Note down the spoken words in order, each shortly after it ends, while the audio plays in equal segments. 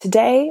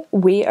Today,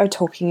 we are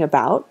talking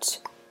about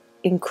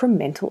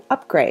incremental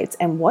upgrades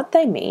and what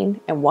they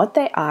mean and what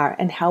they are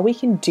and how we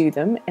can do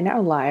them in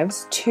our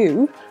lives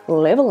to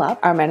level up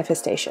our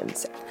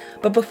manifestations.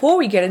 But before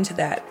we get into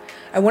that,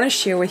 I want to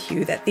share with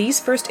you that these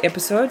first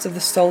episodes of The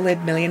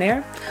Soul-Led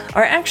Millionaire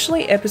are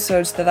actually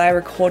episodes that I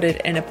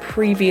recorded in a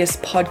previous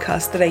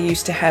podcast that I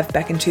used to have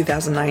back in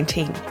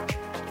 2019.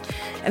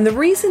 And the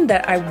reason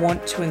that I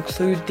want to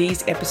include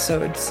these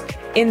episodes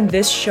in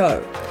this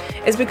show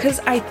is because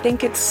I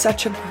think it's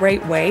such a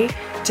great way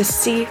to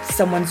see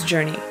someone's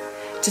journey,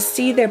 to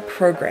see their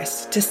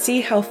progress, to see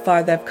how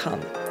far they've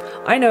come.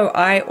 I know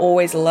I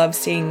always love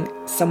seeing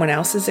someone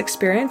else's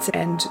experience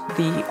and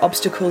the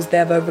obstacles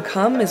they've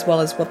overcome, as well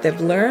as what they've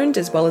learned,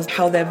 as well as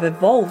how they've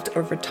evolved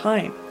over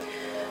time.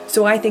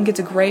 So I think it's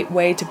a great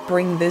way to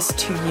bring this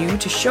to you,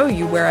 to show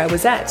you where I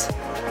was at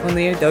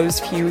only those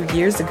few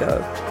years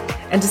ago,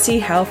 and to see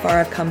how far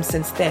I've come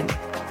since then.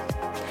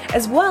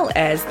 As well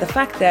as the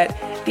fact that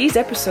these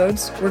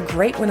episodes were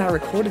great when I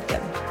recorded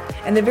them,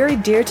 and they're very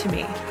dear to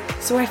me.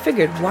 So I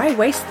figured, why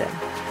waste them?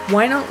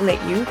 Why not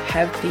let you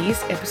have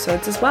these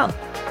episodes as well?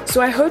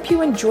 So I hope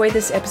you enjoy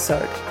this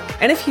episode.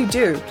 And if you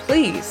do,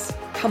 please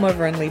come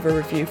over and leave a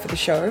review for the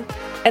show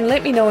and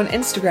let me know on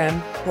Instagram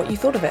what you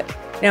thought of it.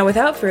 Now,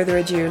 without further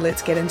ado,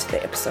 let's get into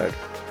the episode.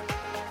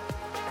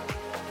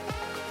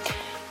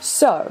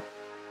 So,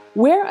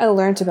 where I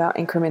learned about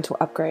incremental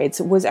upgrades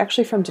was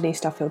actually from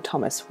Denise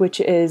Duffield-Thomas, which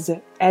is,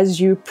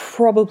 as you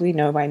probably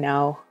know by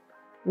now,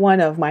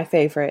 one of my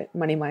favorite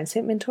money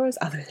mindset mentors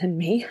other than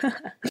me.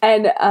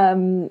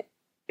 And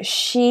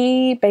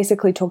she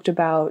basically talked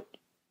about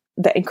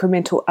the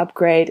incremental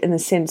upgrade in the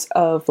sense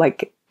of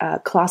like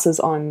classes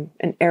on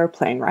an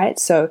airplane, right?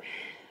 So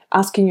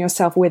asking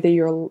yourself whether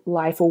your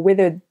life or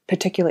whether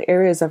particular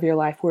areas of your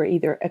life were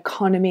either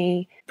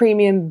economy,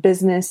 premium,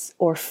 business,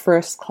 or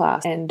first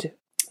class, and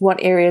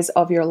what areas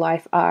of your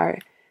life are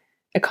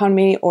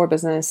economy or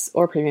business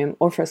or premium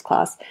or first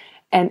class,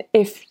 and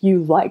if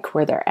you like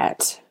where they're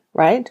at,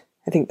 right?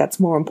 I think that's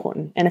more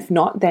important. And if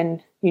not,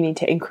 then you need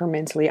to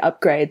incrementally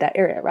upgrade that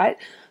area, right?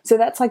 So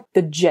that's like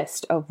the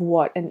gist of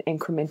what an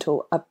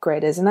incremental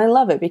upgrade is. And I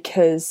love it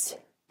because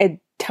it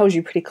tells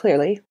you pretty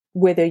clearly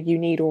whether you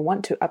need or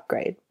want to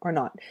upgrade or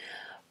not.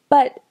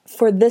 But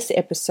for this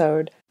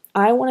episode,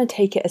 I want to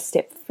take it a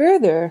step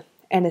further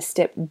and a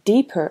step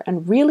deeper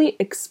and really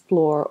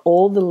explore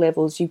all the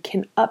levels you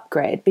can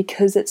upgrade,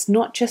 because it's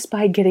not just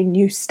by getting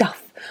new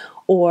stuff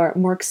or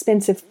more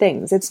expensive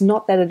things. It's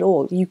not that at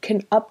all. You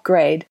can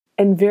upgrade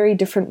in very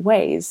different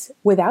ways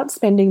without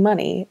spending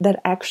money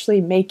that actually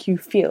make you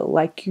feel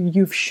like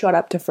you've shot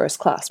up to first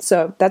class.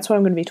 So that's what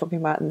I'm going to be talking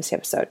about in this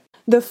episode.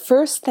 The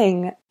first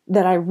thing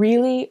that I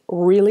really,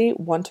 really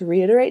want to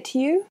reiterate to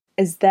you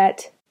is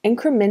that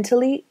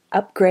incrementally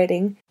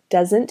upgrading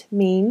doesn't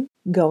mean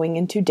going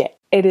into debt.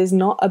 It is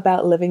not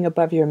about living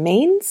above your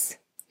means.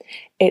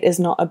 It is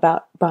not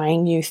about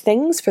buying new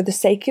things for the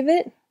sake of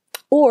it,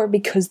 or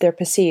because they're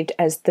perceived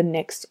as the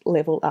next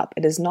level up.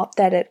 It is not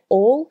that at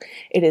all.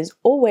 It is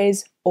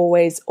always,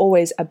 always,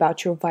 always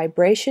about your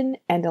vibration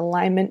and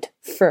alignment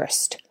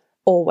first.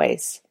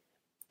 Always.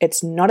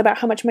 It's not about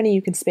how much money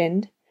you can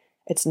spend.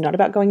 It's not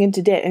about going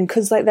into debt. And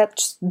because like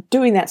that's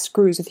doing that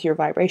screws with your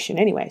vibration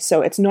anyway.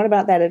 So it's not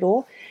about that at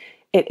all.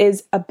 It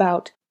is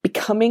about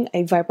becoming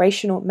a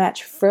vibrational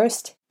match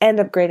first and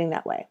upgrading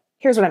that way.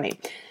 Here's what I mean.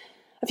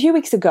 A few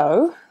weeks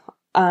ago,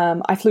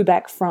 I flew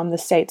back from the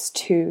States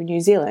to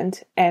New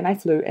Zealand, and I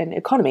flew in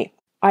economy.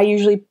 I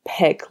usually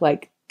pick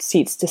like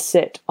seats to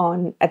sit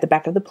on at the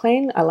back of the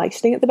plane. I like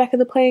sitting at the back of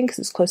the plane because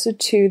it's closer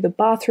to the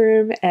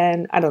bathroom,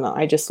 and I don't know,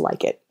 I just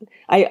like it.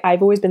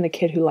 I've always been the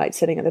kid who liked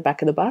sitting at the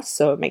back of the bus,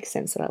 so it makes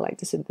sense that I like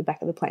to sit at the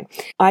back of the plane.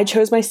 I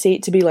chose my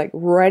seat to be like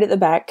right at the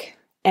back,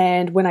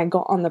 and when I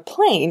got on the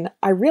plane,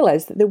 I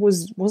realized that there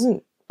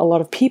wasn't a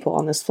lot of people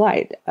on this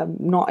flight,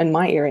 not in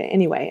my area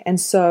anyway.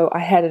 And so I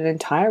had an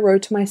entire row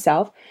to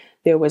myself.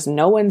 There was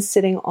no one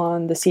sitting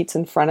on the seats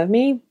in front of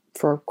me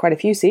for quite a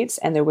few seats,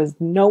 and there was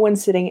no one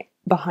sitting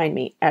behind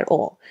me at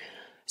all.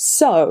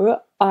 So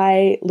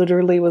I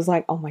literally was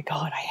like, oh my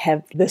God, I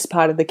have this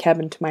part of the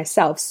cabin to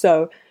myself.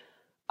 So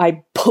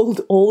I pulled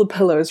all the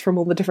pillows from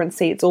all the different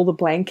seats, all the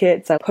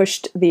blankets. I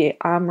pushed the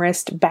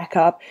armrest back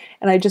up,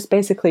 and I just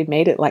basically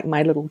made it like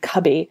my little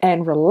cubby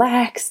and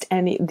relaxed.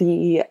 And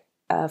the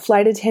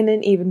flight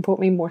attendant even brought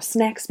me more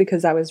snacks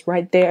because I was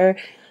right there.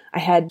 I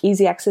had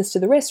easy access to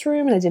the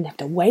restroom, and I didn't have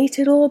to wait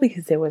at all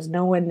because there was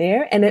no one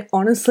there. And it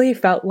honestly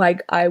felt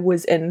like I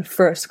was in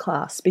first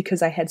class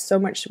because I had so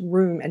much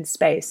room and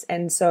space.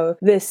 And so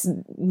this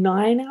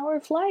 9-hour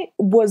flight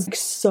was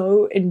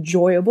so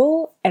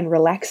enjoyable and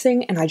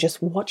relaxing. And I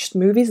just watched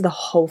movies the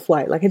whole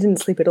flight. Like I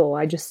didn't sleep at all.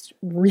 I just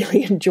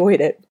really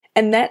enjoyed it.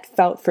 And that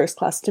felt first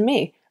class to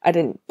me. I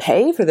didn't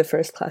pay for the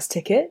first class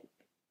ticket,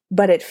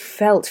 but it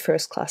felt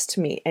first class to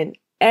me. And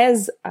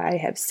as I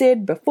have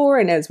said before,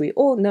 and as we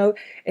all know,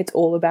 it's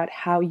all about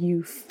how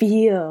you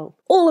feel.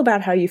 All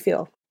about how you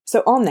feel.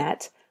 So on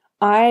that,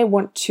 I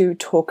want to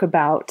talk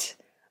about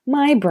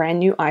my brand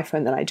new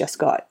iPhone that I just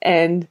got.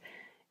 And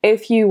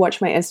If you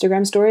watch my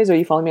Instagram stories or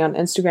you follow me on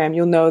Instagram,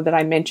 you'll know that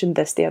I mentioned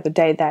this the other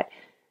day, that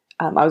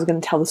I was going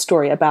to tell the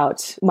story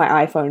about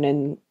my iPhone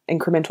and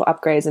incremental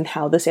upgrades and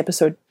how this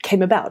episode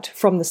came about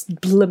from this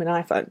blimmin'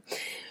 iPhone.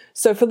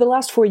 So for the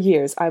last 4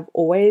 years, I've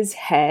always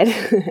had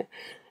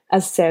a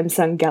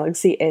Samsung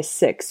Galaxy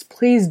S6.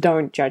 Please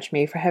don't judge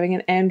me for having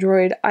an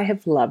Android. I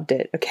have loved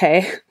it,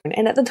 okay?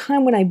 And at the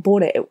time when I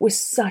bought it, it was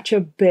such a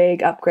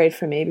big upgrade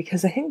for me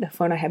because I think the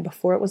phone I had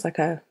before it was like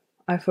a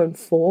iPhone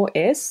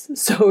 4S.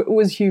 So it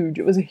was huge.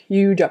 It was a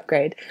huge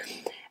upgrade.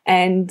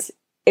 And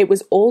it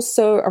was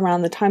also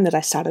around the time that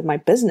I started my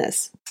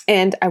business.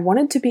 And I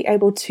wanted to be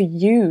able to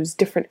use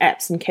different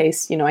apps in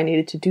case, I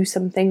needed to do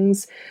some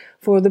things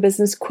for the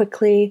business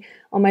quickly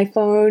on my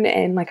phone.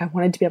 And I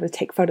wanted to be able to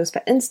take photos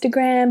for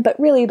Instagram. But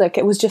really,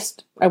 it was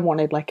just, I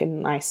wanted a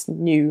nice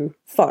new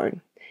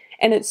phone.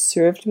 And it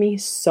served me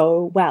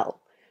so well.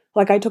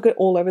 I took it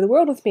all over the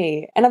world with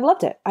me. And I've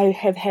loved it. I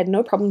have had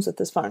no problems with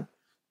this phone.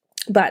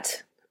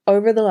 But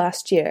over the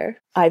last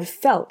year, I've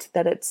felt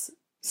that it's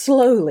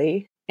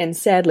slowly and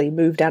sadly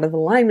moved out of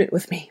alignment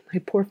with me. My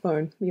poor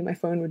phone. Me and my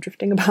phone were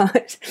drifting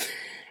apart.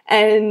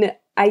 And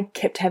I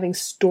kept having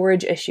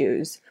storage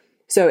issues.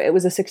 So it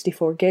was a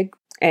 64 gig.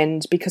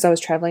 And because I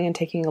was traveling and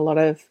taking a lot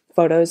of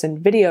photos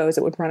and videos,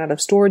 it would run out of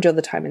storage all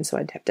the time. And so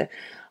I'd have to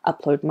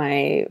upload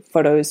my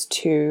photos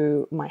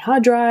to my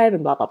hard drive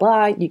and blah, blah,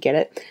 blah. You get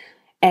it.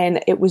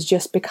 And it was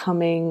just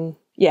becoming,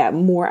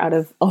 more out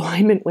of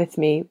alignment with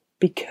me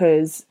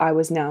because I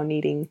was now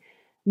needing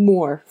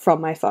more from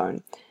my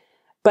phone.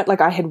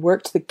 But I had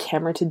worked the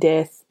camera to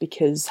death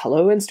because,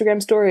 hello,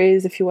 Instagram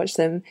stories, if you watch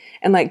them.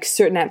 And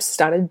certain apps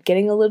started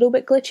getting a little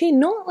bit glitchy.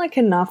 Not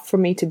enough for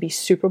me to be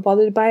super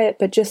bothered by it,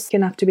 but just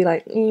enough to be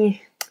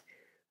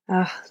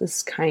this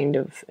is kind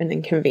of an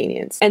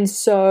inconvenience. And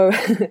so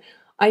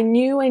I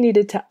knew I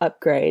needed to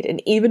upgrade. And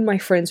even my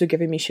friends were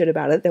giving me shit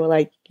about it. They were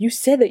like, you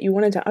said that you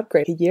wanted to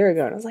upgrade a year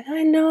ago. And I was like,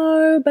 I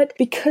know, but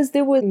because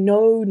there was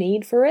no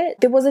need for it,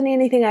 there wasn't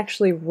anything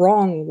actually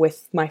wrong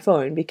with my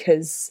phone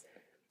because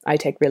I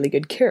take really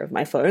good care of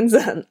my phones,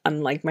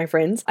 unlike my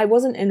friends. I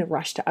wasn't in a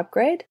rush to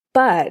upgrade,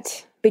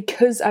 but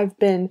because I've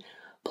been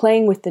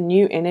playing with the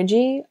new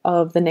energy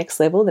of the next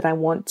level that I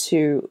want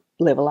to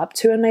level up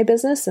to in my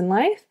business and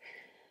life,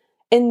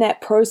 in that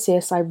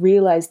process, I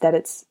realized that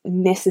it's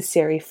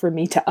necessary for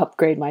me to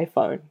upgrade my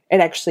phone.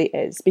 It actually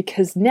is,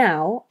 because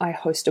now I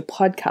host a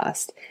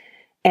podcast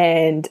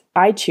and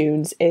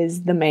iTunes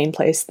is the main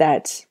place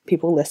that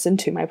people listen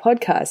to my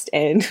podcast,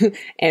 and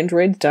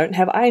Androids don't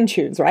have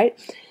iTunes, right?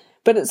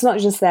 But it's not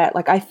just that.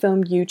 I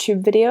film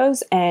YouTube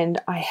videos and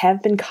I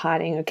have been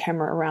carting a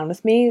camera around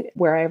with me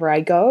wherever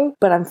I go,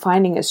 but I'm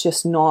finding it's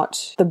just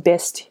not the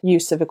best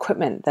use of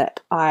equipment that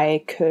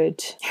I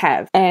could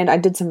have. And I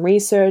did some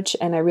research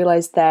and I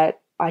realized that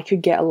I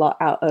could get a lot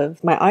out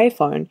of my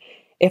iPhone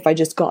if I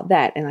just got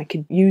that and I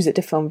could use it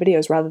to film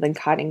videos rather than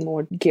carting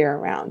more gear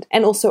around.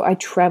 And also I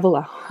travel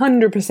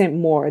 100%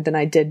 more than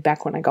I did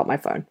back when I got my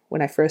phone,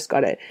 when I first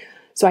got it.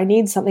 So I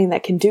need something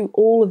that can do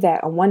all of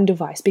that on one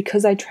device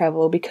because I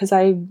travel, because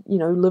I,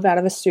 live out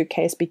of a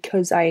suitcase,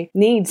 because I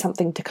need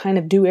something to kind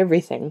of do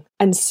everything.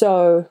 And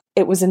so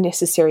it was a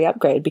necessary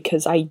upgrade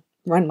because I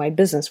run my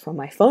business from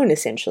my phone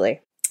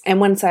essentially.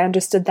 And once I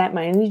understood that,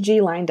 my energy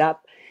lined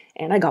up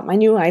and I got my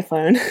new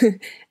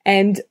iPhone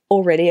and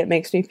already it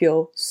makes me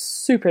feel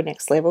super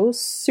next level,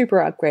 super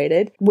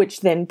upgraded, which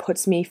then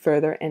puts me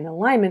further in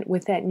alignment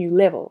with that new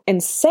level.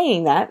 And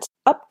saying that,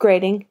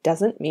 upgrading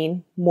doesn't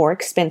mean more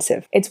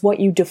expensive. It's what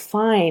you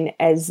define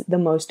as the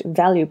most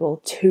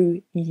valuable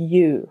to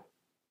you.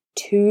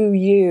 To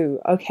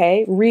you,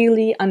 okay?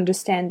 Really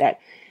understand that.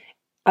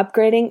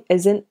 Upgrading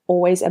isn't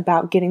always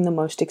about getting the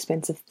most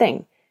expensive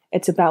thing.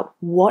 It's about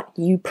what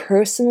you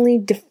personally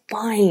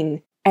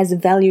define as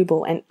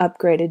valuable and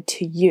upgraded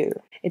to you.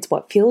 It's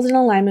what feels in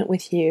alignment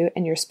with you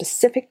and your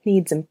specific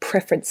needs and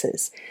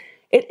preferences.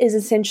 It is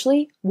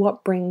essentially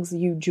what brings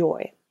you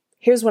joy.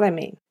 Here's what I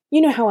mean.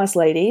 You know how us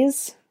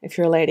ladies, if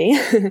you're a lady,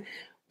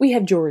 we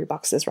have jewelry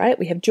boxes, right?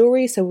 We have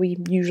jewelry, so we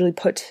usually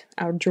put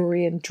our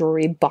jewelry in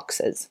jewelry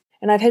boxes.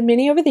 And I've had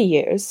many over the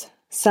years.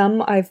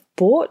 Some I've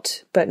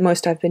bought, but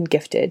most I've been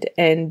gifted.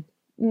 And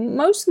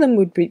most of them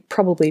would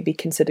probably be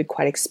considered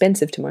quite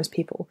expensive to most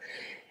people.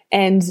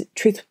 And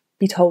truth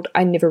be told,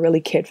 I never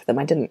really cared for them.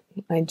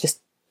 I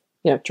just,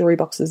 jewelry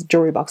box,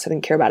 I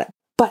didn't care about it.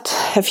 But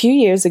a few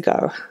years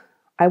ago,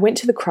 I went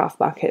to the craft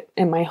market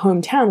in my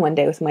hometown one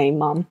day with my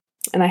mum,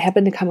 and I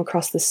happened to come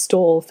across this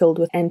stall filled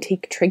with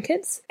antique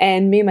trinkets.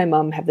 And me and my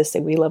mum have this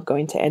thing, we love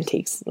going to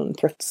antiques and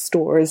thrift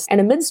stores.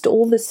 And amidst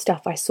all this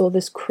stuff, I saw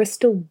this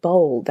crystal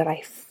bowl that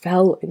I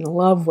fell in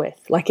love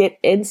with. It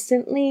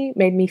instantly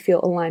made me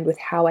feel aligned with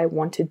how I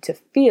wanted to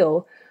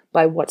feel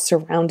by what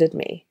surrounded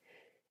me.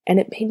 And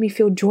it made me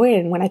feel joy.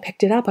 And when I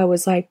picked it up, I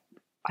was like,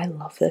 I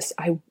love this.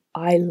 I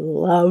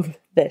love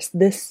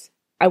this.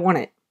 I want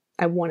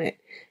it.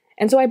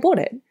 And so I bought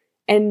it.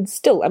 And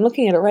still, I'm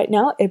looking at it right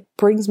now. It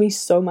brings me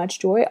so much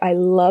joy. I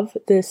love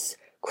this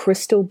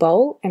crystal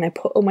bowl and I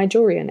put all my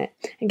jewelry in it.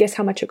 And guess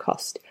how much it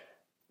cost?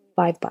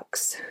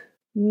 $5.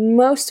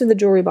 Most of the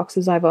jewelry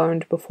boxes I've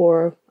owned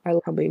before are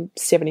probably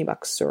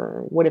 $70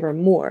 or whatever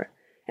more.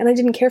 And I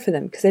didn't care for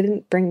them because they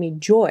didn't bring me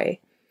joy.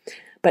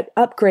 But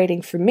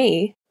upgrading for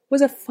me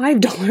was a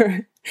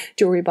 $5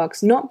 jewelry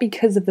box, not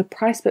because of the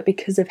price, but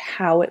because of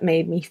how it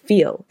made me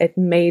feel. It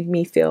made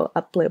me feel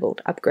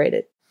up-leveled,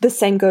 upgraded. The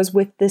same goes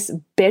with this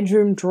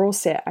bedroom drawer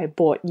set I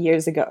bought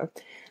years ago.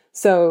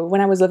 So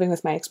when I was living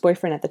with my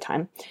ex-boyfriend at the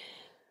time,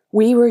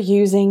 we were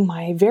using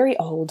my very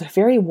old,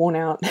 very worn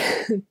out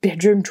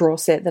bedroom drawer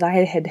set that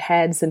I had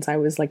had since I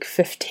was like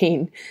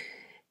 15.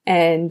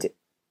 And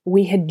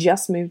we had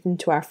just moved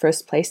into our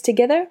first place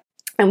together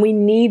and we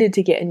needed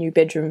to get a new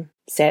bedroom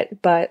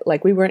set, but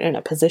like we weren't in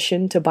a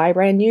position to buy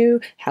brand new.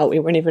 Hell, we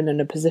weren't even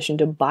in a position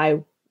to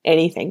buy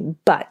anything,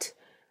 but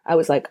I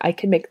was like, I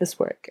can make this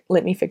work.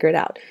 Let me figure it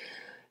out.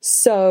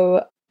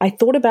 So I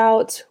thought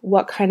about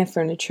what kind of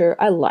furniture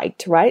I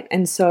liked, right?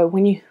 And so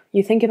when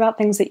you think about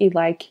things that you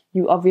like,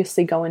 you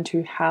obviously go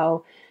into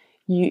how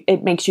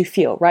it makes you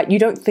feel, right? You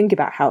don't think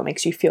about how it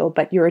makes you feel,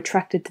 but you're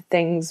attracted to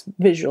things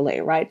visually,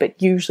 right? But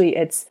usually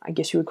it's, I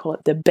guess you would call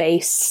it the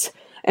base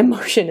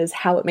emotion is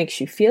how it makes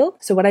you feel.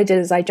 So what I did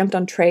is I jumped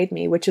on Trade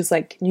Me, which is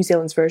like New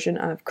Zealand's version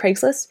of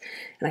Craigslist,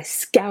 and I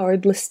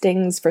scoured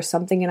listings for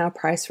something in our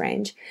price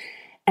range.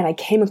 And I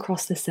came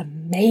across this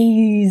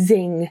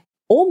amazing,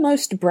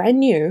 almost brand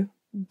new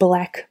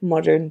black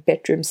modern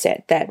bedroom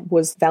set that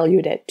was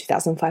valued at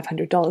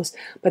 $2,500.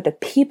 But the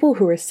people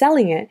who were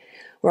selling it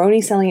were only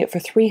selling it for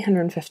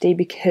 $350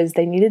 because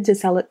they needed to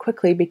sell it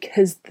quickly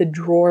because the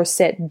drawer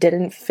set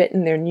didn't fit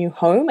in their new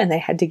home and they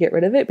had to get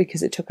rid of it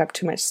because it took up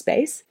too much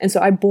space. And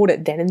so I bought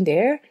it then and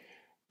there.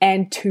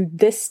 And to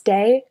this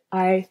day,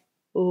 I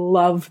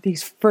love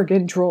these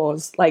friggin'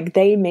 drawers. Like,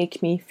 they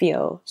make me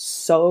feel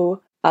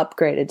so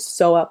upgraded,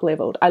 so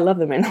up-leveled. I love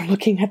them, and I'm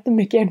looking at them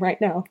again right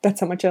now.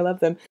 That's how much I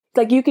love them.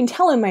 Like, you can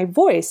tell in my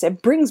voice,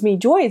 it brings me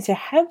joy to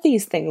have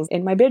these things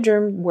in my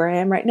bedroom where I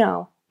am right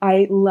now.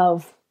 I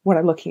love what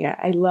I'm looking at.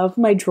 I love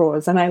my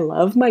drawers, and I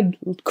love my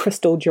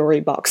crystal jewelry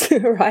box,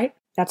 right?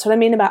 That's what I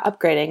mean about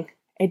upgrading.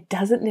 It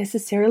doesn't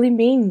necessarily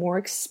mean more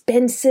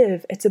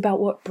expensive. It's about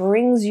what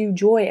brings you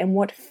joy and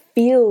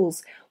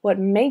what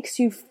makes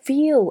you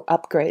feel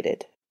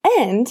upgraded.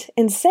 And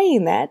in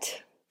saying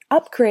that,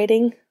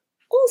 upgrading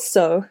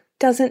also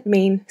doesn't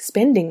mean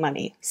spending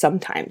money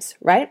sometimes,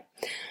 right?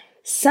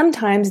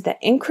 Sometimes the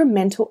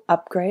incremental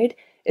upgrade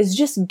is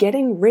just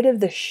getting rid of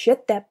the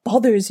shit that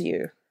bothers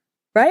you,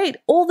 right?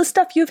 All the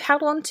stuff you've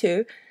held on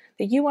to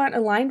that you aren't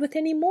aligned with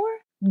anymore,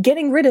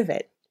 getting rid of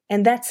it.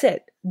 And that's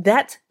it.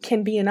 That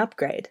can be an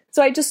upgrade.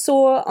 So I just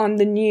saw on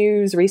the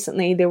news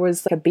recently, there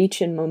was like a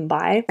beach in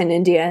Mumbai in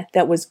India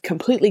that was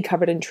completely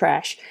covered in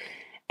trash.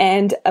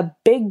 And a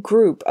big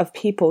group of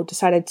people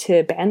decided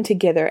to band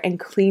together and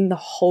clean the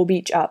whole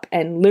beach up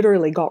and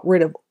literally got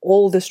rid of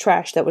all this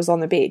trash that was on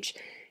the beach.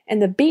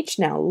 And the beach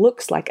now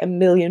looks like $1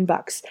 million.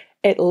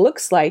 It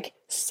looks like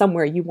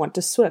somewhere you want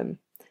to swim.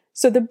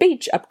 So the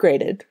beach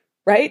upgraded,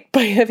 right?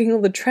 By having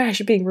all the trash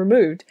being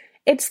removed.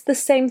 It's the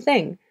same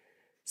thing.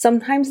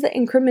 Sometimes the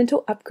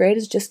incremental upgrade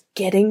is just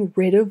getting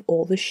rid of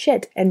all the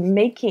shit and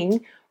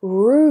making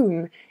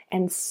room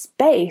and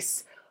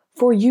space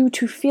for you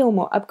to feel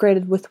more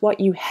upgraded with what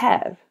you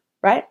have,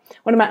 right?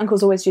 One of my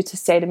uncles always used to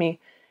say to me,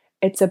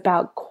 it's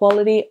about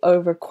quality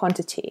over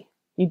quantity.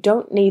 You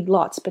don't need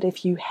lots, but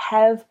if you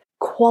have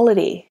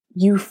quality,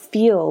 you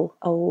feel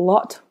a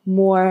lot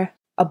more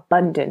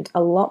abundant,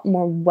 a lot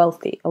more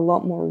wealthy, a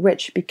lot more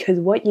rich, because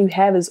what you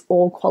have is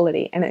all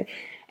quality.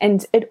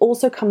 And it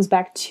also comes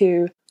back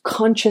to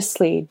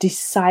consciously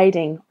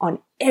deciding on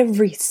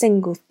every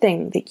single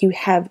thing that you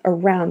have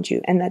around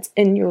you and that's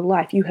in your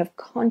life. You have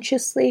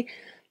consciously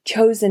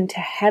chosen to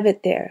have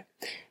it there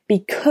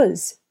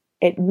because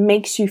it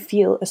makes you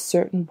feel a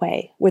certain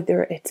way,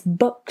 whether it's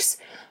books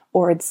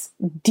or it's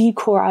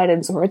decor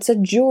items or it's a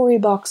jewelry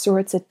box or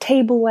it's a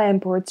table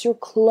lamp or it's your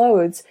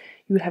clothes.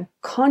 You have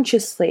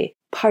consciously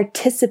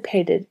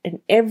participated in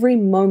every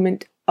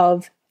moment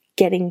of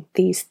getting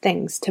these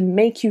things to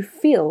make you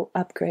feel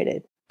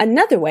upgraded.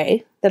 Another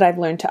way that I've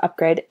learned to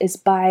upgrade is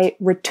by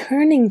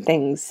returning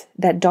things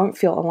that don't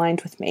feel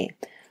aligned with me.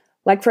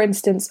 Like, for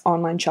instance,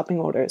 online shopping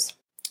orders.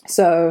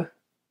 So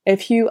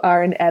if you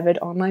are an avid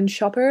online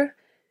shopper,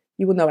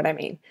 you will know what I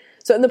mean.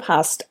 So in the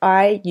past,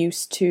 I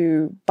used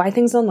to buy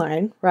things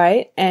online,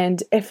 right?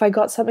 And if I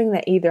got something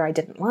that either I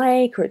didn't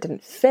like or it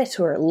didn't fit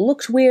or it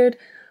looked weird,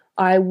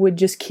 I would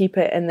just keep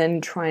it and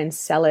then try and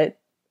sell it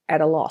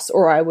at a loss.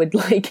 Or I would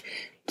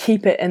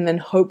keep it and then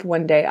hope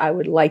one day I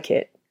would like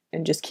it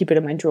and just keep it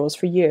in my drawers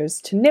for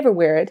years to never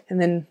wear it and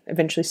then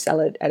eventually sell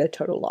it at a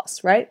total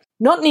loss, right?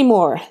 Not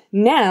anymore.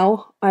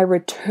 Now I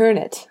return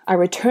it. I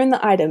return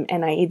the item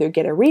and I either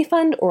get a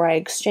refund or I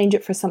exchange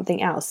it for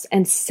something else.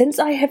 And since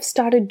I have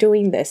started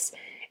doing this,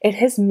 it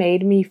has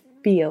made me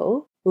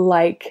feel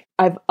like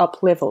I've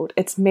up-leveled.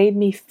 It's made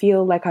me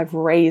feel like I've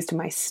raised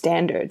my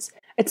standards.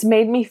 It's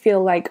made me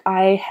feel like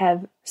I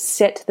have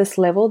set this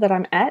level that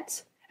I'm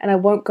at and I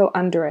won't go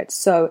under it.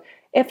 So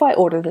if I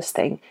order this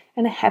thing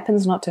and it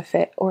happens not to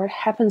fit or it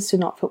happens to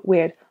not fit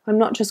weird, I'm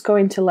not just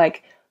going to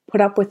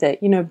put up with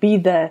it, be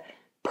the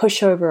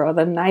pushover or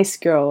the nice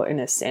girl in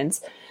a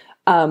sense.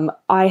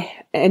 I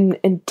am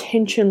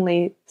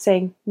intentionally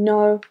saying,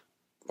 no,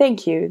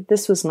 thank you.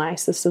 This was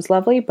nice. This was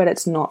lovely, but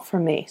it's not for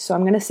me. So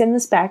I'm going to send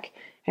this back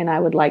and I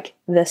would like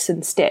this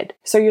instead.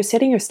 So you're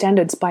setting your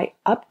standards by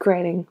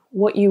upgrading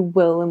what you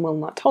will and will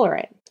not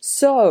tolerate.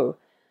 So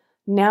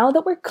now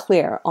that we're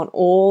clear on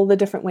all the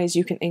different ways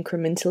you can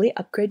incrementally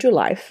upgrade your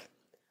life,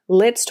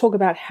 let's talk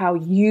about how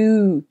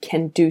you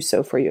can do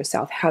so for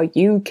yourself, how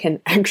you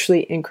can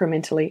actually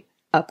incrementally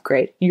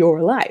upgrade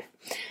your life.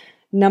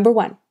 Number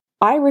one,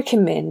 I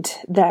recommend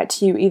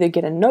that you either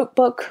get a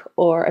notebook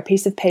or a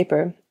piece of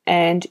paper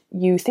and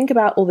you think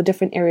about all the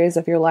different areas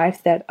of your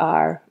life that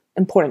are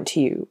important to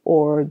you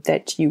or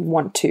that you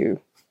want to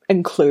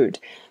include,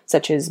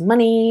 such as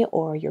money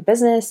or your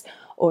business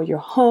or your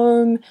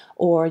home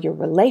or your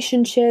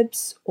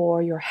relationships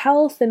or your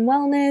health and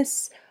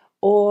wellness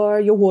or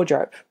your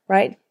wardrobe,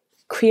 right?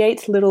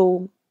 Create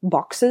little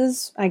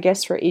boxes, I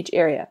guess, for each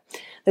area.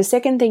 The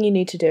second thing you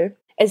need to do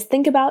is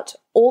think about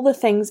all the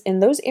things in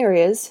those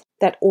areas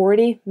that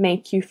already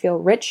make you feel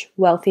rich,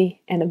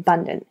 wealthy, and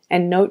abundant,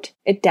 and note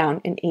it down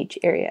in each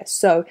area.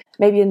 So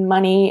maybe in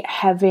money,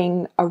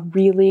 having a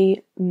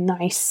really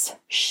nice,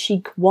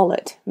 chic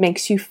wallet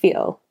makes you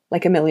feel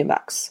like $1 million.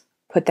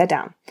 Put that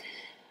down.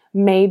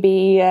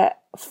 Maybe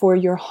for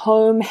your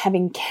home,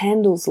 having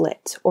candles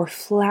lit or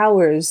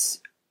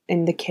flowers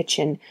in the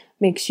kitchen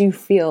makes you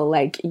feel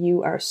like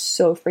you are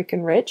so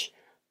freaking rich.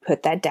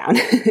 Put that down.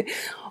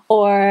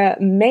 Or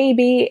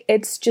maybe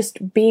it's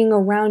just being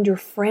around your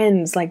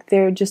friends, like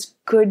they're just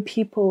good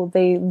people.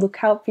 They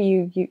look out for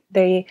you.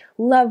 They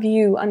love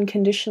you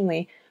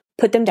unconditionally.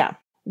 Put them down.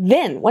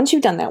 Then, once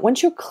you've done that,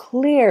 once you're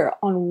clear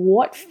on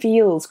what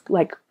feels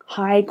like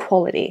high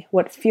quality,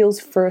 what feels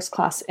first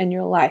class in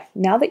your life,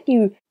 now that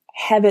you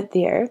have it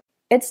there,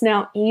 it's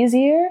now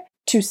easier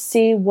to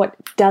see what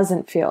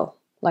doesn't feel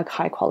like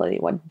high quality,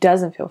 what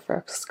doesn't feel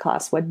first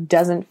class, what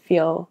doesn't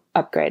feel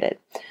upgraded.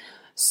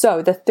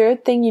 So the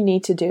third thing you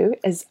need to do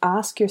is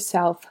ask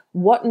yourself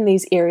what in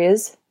these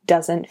areas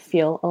doesn't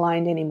feel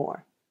aligned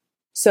anymore.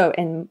 So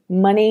in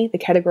money, the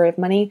category of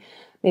money,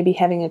 maybe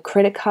having a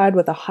credit card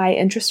with a high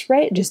interest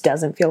rate just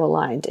doesn't feel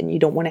aligned and you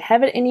don't want to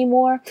have it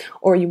anymore,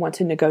 or you want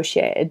to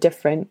negotiate a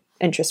different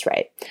interest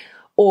rate.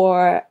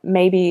 Or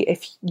maybe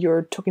if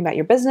you're talking about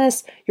your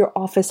business, your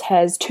office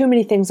has too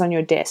many things on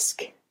your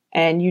desk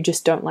and you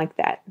just don't like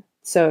that.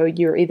 So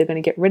you're either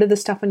going to get rid of the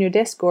stuff on your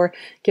desk or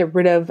get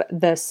rid of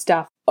the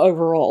stuff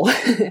overall.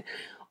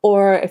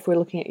 Or if we're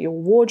looking at your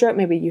wardrobe,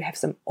 maybe you have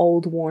some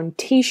old worn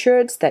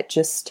t-shirts that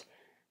just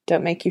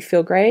don't make you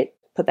feel great.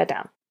 Put that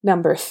down.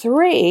 Number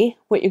 3,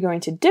 what you're going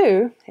to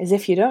do is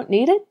if you don't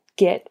need it,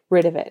 get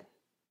rid of it.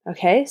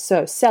 Okay,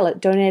 so sell it,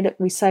 donate it,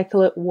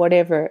 recycle it,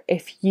 whatever.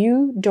 If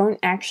you don't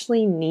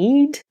actually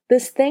need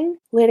this thing,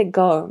 let it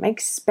go. Make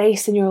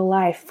space in your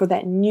life for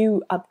that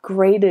new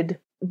upgraded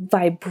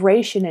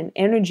vibration and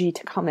energy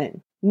to come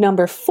in.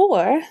 Number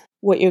 4,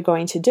 what you're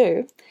going to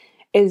do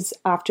is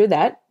after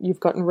that, you've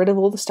gotten rid of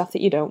all the stuff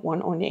that you don't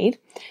want or need,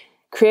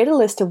 create a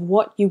list of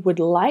what you would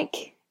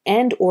like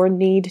and or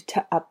need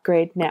to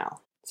upgrade now.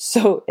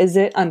 So is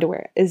it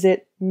underwear? Is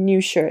it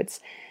new shirts?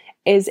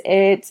 Is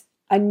it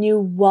a new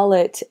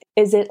wallet?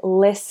 Is it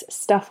less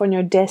stuff on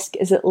your desk?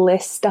 Is it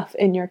less stuff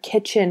in your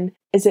kitchen?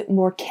 Is it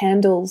more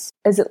candles?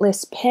 Is it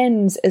less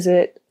pens? Is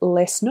it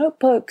less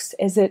notebooks?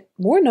 Is it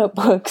more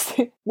notebooks?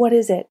 What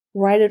is it?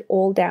 Write it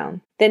all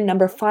down. Then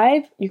number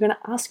 5, you're going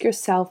to ask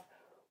yourself,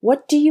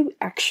 what do you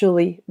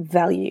actually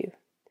value?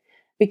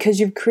 Because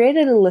you've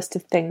created a list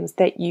of things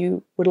that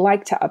you would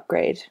like to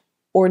upgrade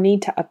or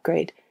need to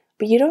upgrade,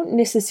 but you don't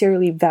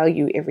necessarily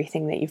value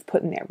everything that you've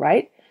put in there,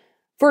 right?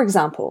 For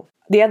example,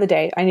 the other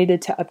day I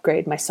needed to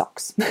upgrade my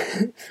socks.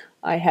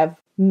 I have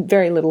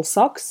very little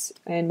socks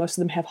and most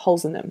of them have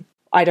holes in them.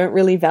 I don't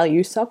really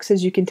value socks,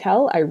 as you can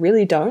tell. I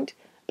really don't,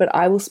 but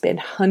I will spend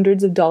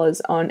hundreds of dollars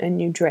on a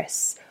new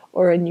dress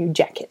or a new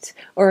jacket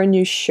or a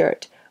new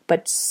shirt.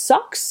 But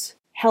socks?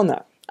 Hell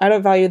no. I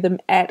don't value them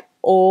at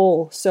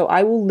all. So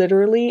I will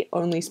literally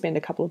only spend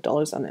a couple of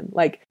dollars on them.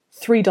 Like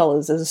 $3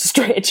 is a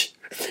stretch.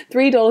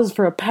 $3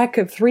 for a pack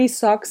of 3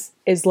 socks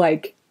is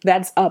like,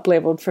 that's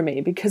up-leveled for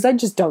me because I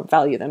just don't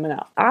value them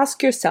enough.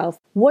 Ask yourself,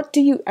 what do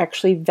you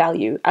actually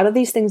value? Out of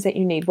these things that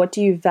you need, what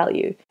do you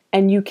value?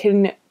 And you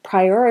can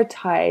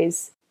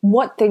prioritize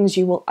what things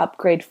you will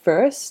upgrade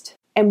first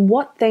and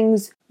what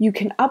things you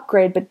can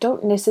upgrade but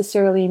don't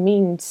necessarily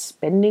mean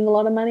spending a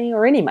lot of money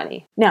or any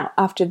money. Now,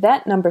 after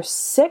that, number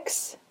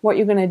 6, what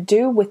you're going to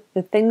do with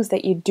the things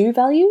that you do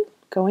value,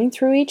 going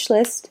through each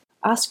list,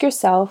 ask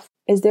yourself,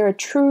 is there a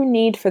true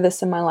need for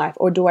this in my life,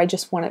 or do I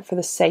just want it for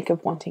the sake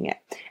of wanting it?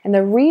 And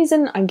the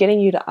reason I'm getting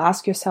you to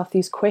ask yourself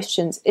these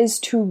questions is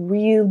to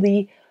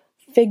really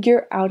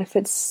figure out if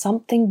it's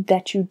something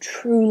that you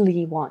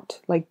truly want,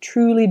 like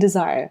truly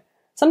desire.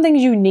 Some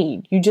things you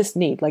need, you just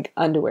need, like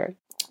underwear.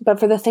 But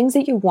for the things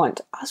that you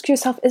want, ask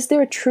yourself, is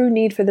there a true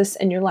need for this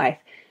in your life?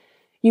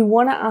 You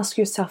want to ask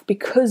yourself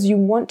because you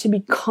want to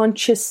be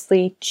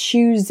consciously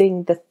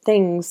choosing the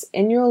things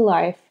in your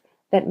life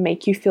that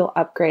make you feel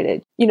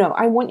upgraded. You know,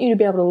 I want you to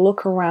be able to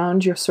look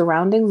around your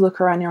surroundings,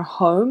 look around your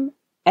home,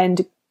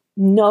 and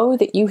know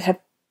that you have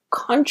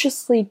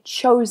consciously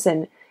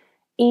chosen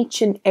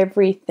each and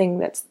everything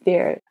that's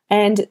there.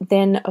 And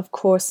then, of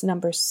course,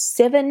 number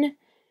 7,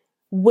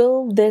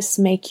 will this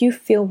make you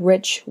feel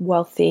rich,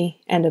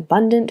 wealthy, and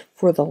abundant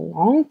for the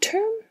long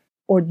term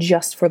or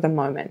just for the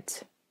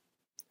moment?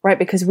 Right?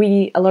 Because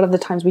a lot of the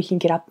times we can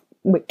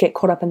get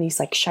caught up in these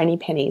like shiny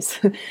pennies.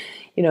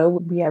 You know,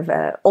 we have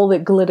all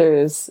that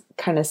glitters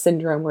kind of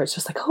syndrome where it's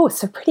just like, oh, it's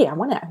so pretty. I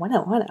want it.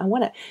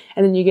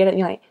 And then you get it and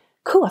you're like,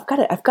 cool, I've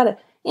got it.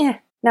 Yeah,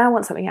 now I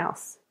want something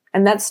else.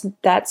 And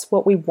that's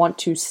what we want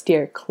to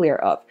steer clear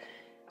of.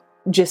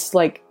 Just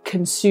like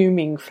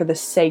consuming for the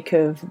sake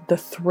of the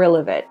thrill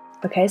of it.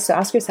 Okay, so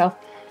ask yourself,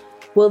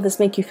 will this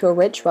make you feel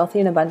rich, wealthy,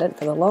 and abundant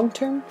for the long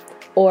term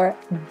or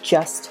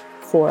just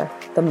for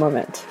the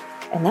moment?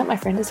 And that, my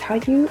friend, is how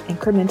you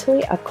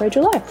incrementally upgrade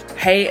your life.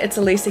 Hey, it's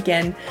Elise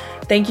again.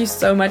 Thank you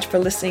so much for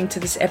listening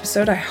to this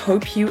episode. I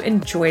hope you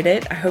enjoyed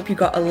it. I hope you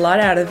got a lot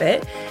out of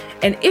it.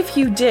 And if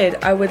you did,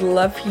 I would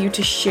love for you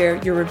to share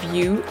your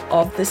review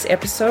of this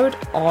episode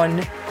on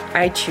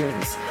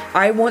iTunes.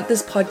 I want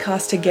this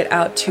podcast to get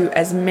out to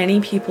as many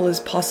people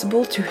as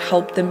possible to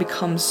help them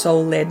become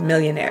soul-led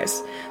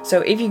millionaires. So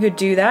if you could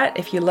do that,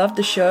 if you love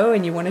the show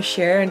and you want to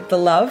share the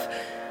love,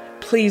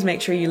 please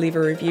make sure you leave a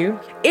review.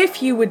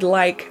 If you would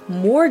like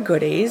more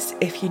goodies,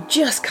 if you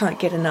just can't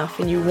get enough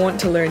and you want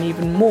to learn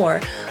even more,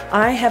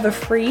 I have a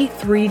free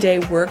 3-day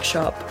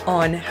workshop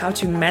on how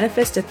to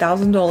manifest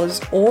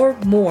 $1,000 or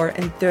more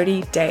in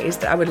 30 days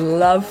that I would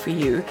love for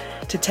you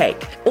to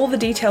take. All the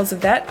details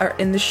of that are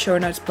in the show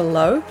notes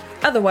below.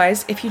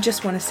 Otherwise, if you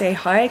just want to say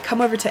hi,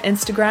 come over to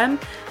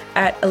Instagram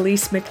at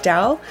Elise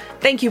McDowell.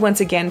 Thank you once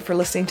again for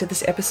listening to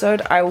this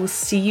episode. I will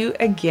see you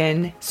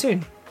again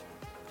soon.